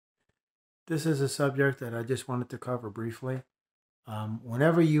This is a subject that I just wanted to cover briefly.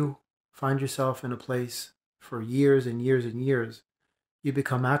 Whenever you find yourself in a place for years and years and years, you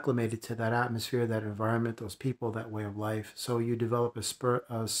become acclimated to that atmosphere, that environment, those people, that way of life. So you develop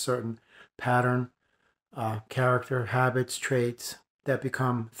a certain pattern, character, habits, traits that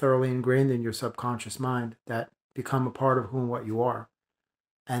become thoroughly ingrained in your subconscious mind that become a part of who and what you are.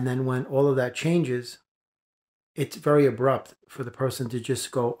 And then when all of that changes, it's very abrupt for the person to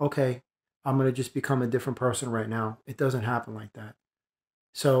just go, okay, I'm going to just become a different person right now. It doesn't happen like that.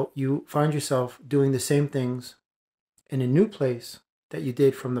 So you find yourself doing the same things in a new place that you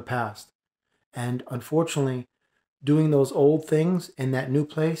did from the past. And unfortunately, doing those old things in that new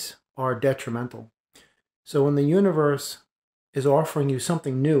place are detrimental. So when the universe is offering you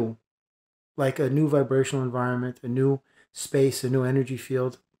something new, like a new vibrational environment, a new space, a new energy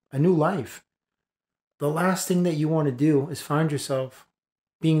field, a new life, the last thing that you want to do is find yourself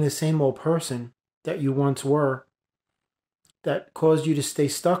being the same old person that you once were that caused you to stay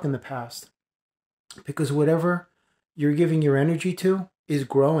stuck in the past. Because whatever you're giving your energy to is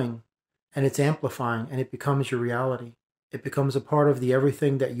growing and it's amplifying and it becomes your reality. It becomes a part of the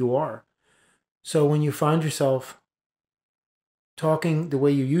everything that you are. So when you find yourself talking the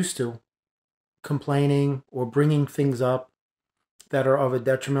way you used to, complaining or bringing things up that are of a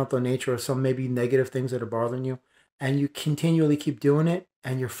detrimental nature or some maybe negative things that are bothering you, and you continually keep doing it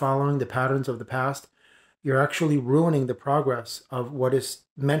and you're following the patterns of the past, you're actually ruining the progress of what is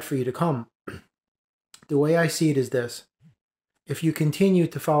meant for you to come. The way I see it is this: if you continue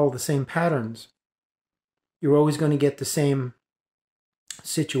to follow the same patterns, you're always going to get the same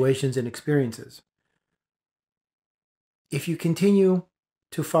situations and experiences. If you continue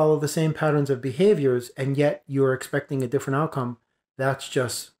to follow the same patterns of behaviors and yet you're expecting a different outcome, that's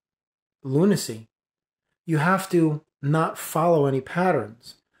just lunacy. You have to not follow any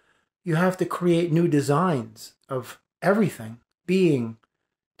patterns. You have to create new designs of everything, being,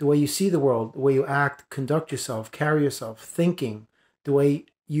 the way you see the world, the way you act, conduct yourself, carry yourself, thinking, the way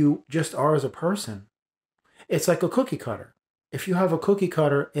you just are as a person. It's like a cookie cutter. If you have a cookie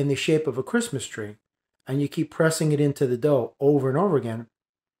cutter in the shape of a Christmas tree and you keep pressing it into the dough over and over again,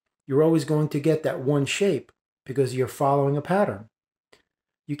 you're always going to get that one shape because you're following a pattern.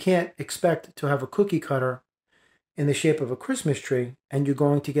 You can't expect to have a cookie cutter in the shape of a Christmas tree and you're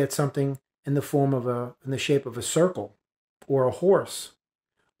going to get something in the shape of a circle or a horse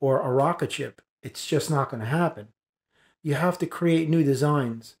or a rocket ship. It's just not going to happen. You have to create new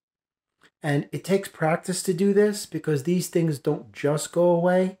designs. And it takes practice to do this because these things don't just go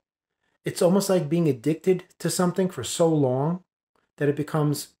away. It's almost like being addicted to something for so long that it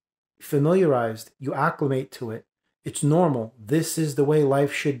becomes familiarized. You acclimate to it. It's normal. This is the way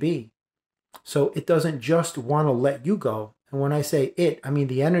life should be. So it doesn't just want to let you go. And when I say it, I mean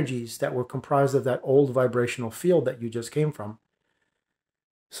the energies that were comprised of that old vibrational field that you just came from.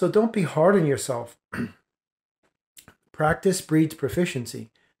 So don't be hard on yourself. Practice breeds proficiency.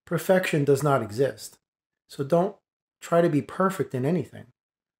 Perfection does not exist. So don't try to be perfect in anything.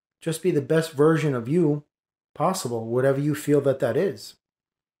 Just be the best version of you possible, whatever you feel that that is.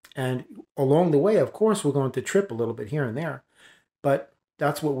 And along the way, of course, we're going to trip a little bit here and there. But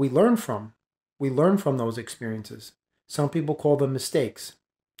that's what we learn from. We learn from those experiences. Some people call them mistakes.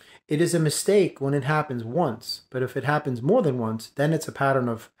 It is a mistake when it happens once, but if it happens more than once, then it's a pattern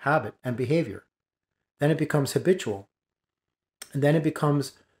of habit and behavior. Then it becomes habitual. And then it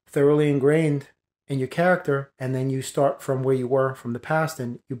becomes thoroughly ingrained in your character, and then you start from where you were from the past,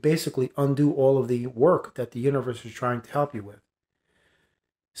 and you basically undo all of the work that the universe is trying to help you with.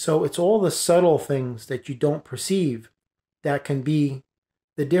 So it's all the subtle things that you don't perceive that can be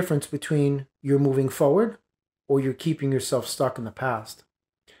the difference between you're moving forward or you're keeping yourself stuck in the past.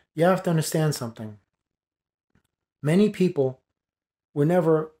 You have to understand something. Many people were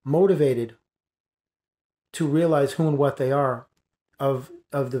never motivated to realize who and what they are of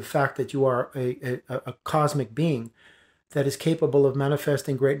the fact that you are a cosmic being that is capable of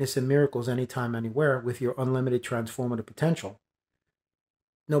manifesting greatness and miracles anytime, anywhere with your unlimited transformative potential.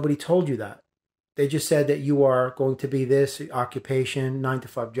 Nobody told you that. They just said that you are going to be this occupation,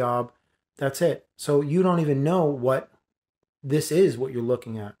 9-to-5 job. That's it. So you don't even know what this is, what you're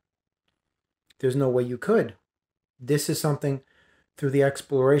looking at. There's no way you could. This is something, through the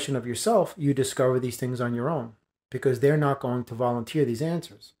exploration of yourself, you discover these things on your own because they're not going to volunteer these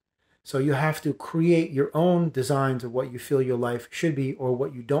answers. So you have to create your own designs of what you feel your life should be or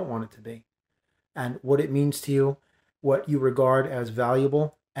what you don't want it to be, and what it means to you, what you regard as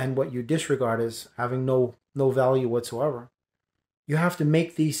valuable, and what you disregard as having no value whatsoever. You have to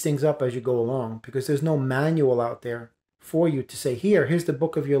make these things up as you go along because there's no manual out there for you to say, here's the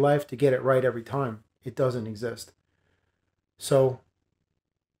book of your life to get it right every time. It doesn't exist. So,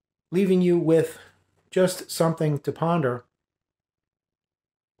 leaving you with just something to ponder.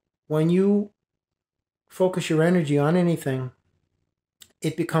 When you focus your energy on anything,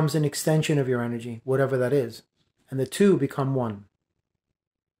 it becomes an extension of your energy, whatever that is. And the two become one.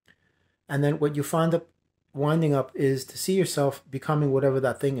 And then what you find up winding up is to see yourself becoming whatever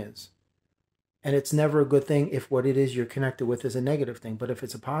that thing is. And it's never a good thing if what it is you're connected with is a negative thing. But if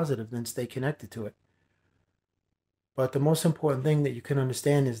it's a positive, then stay connected to it. But the most important thing that you can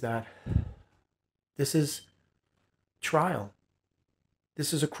understand is that this is trial.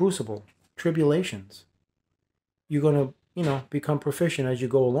 This is a crucible, tribulations. You're going to, become proficient as you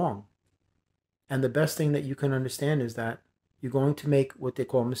go along. And the best thing that you can understand is that you're going to make what they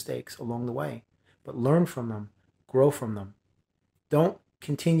call mistakes along the way, but learn from them, grow from them. Don't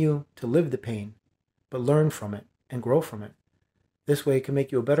continue to live the pain, but learn from it and grow from it. This way it can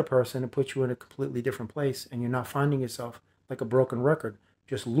make you a better person and put you in a completely different place, and you're not finding yourself like a broken record,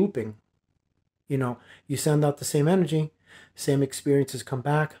 just looping. You send out the same energy, same experiences come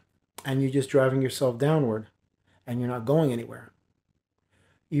back, and you're just driving yourself downward, and you're not going anywhere.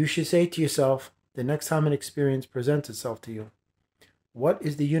 You should say to yourself, the next time an experience presents itself to you, what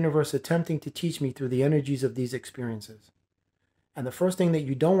is the universe attempting to teach me through the energies of these experiences? And the first thing that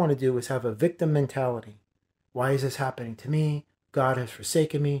you don't want to do is have a victim mentality. Why is this happening to me? God has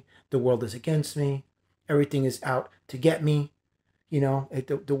forsaken me. The world is against me. Everything is out to get me.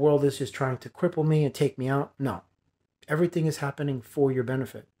 The world is just trying to cripple me and take me out. No. Everything is happening for your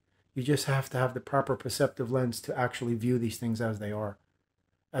benefit. You just have to have the proper perceptive lens to actually view these things as they are.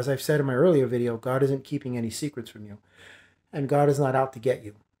 As I've said in my earlier video, God isn't keeping any secrets from you. And God is not out to get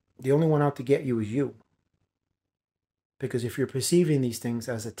you. The only one out to get you is you. Because if you're perceiving these things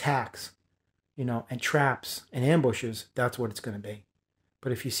as attacks, and traps and ambushes, that's what it's going to be.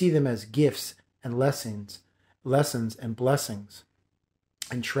 But if you see them as gifts and lessons and blessings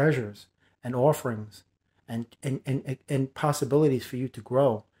and treasures and offerings and possibilities for you to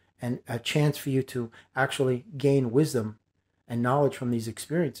grow and a chance for you to actually gain wisdom and knowledge from these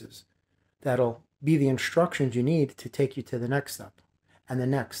experiences, that'll be the instructions you need to take you to the next step and the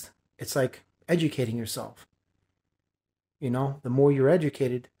next. It's like educating yourself. The more you're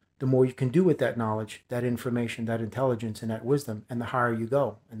educated, the more you can do with that knowledge, that information, that intelligence, and that wisdom, and the higher you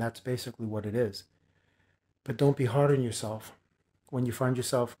go. And that's basically what it is. But don't be hard on yourself when you find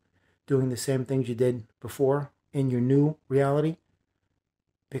yourself doing the same things you did before in your new reality,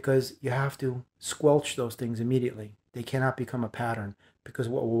 because you have to squelch those things immediately. They cannot become a pattern, because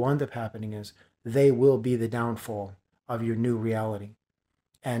what will wind up happening is they will be the downfall of your new reality.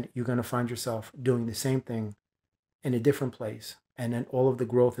 And you're going to find yourself doing the same thing in a different place, and then all of the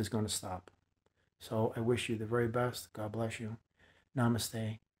growth is going to stop. So I wish you the very best. God bless you.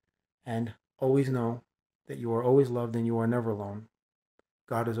 Namaste. And always know that you are always loved and you are never alone.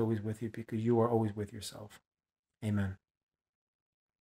 God is always with you because you are always with yourself. Amen.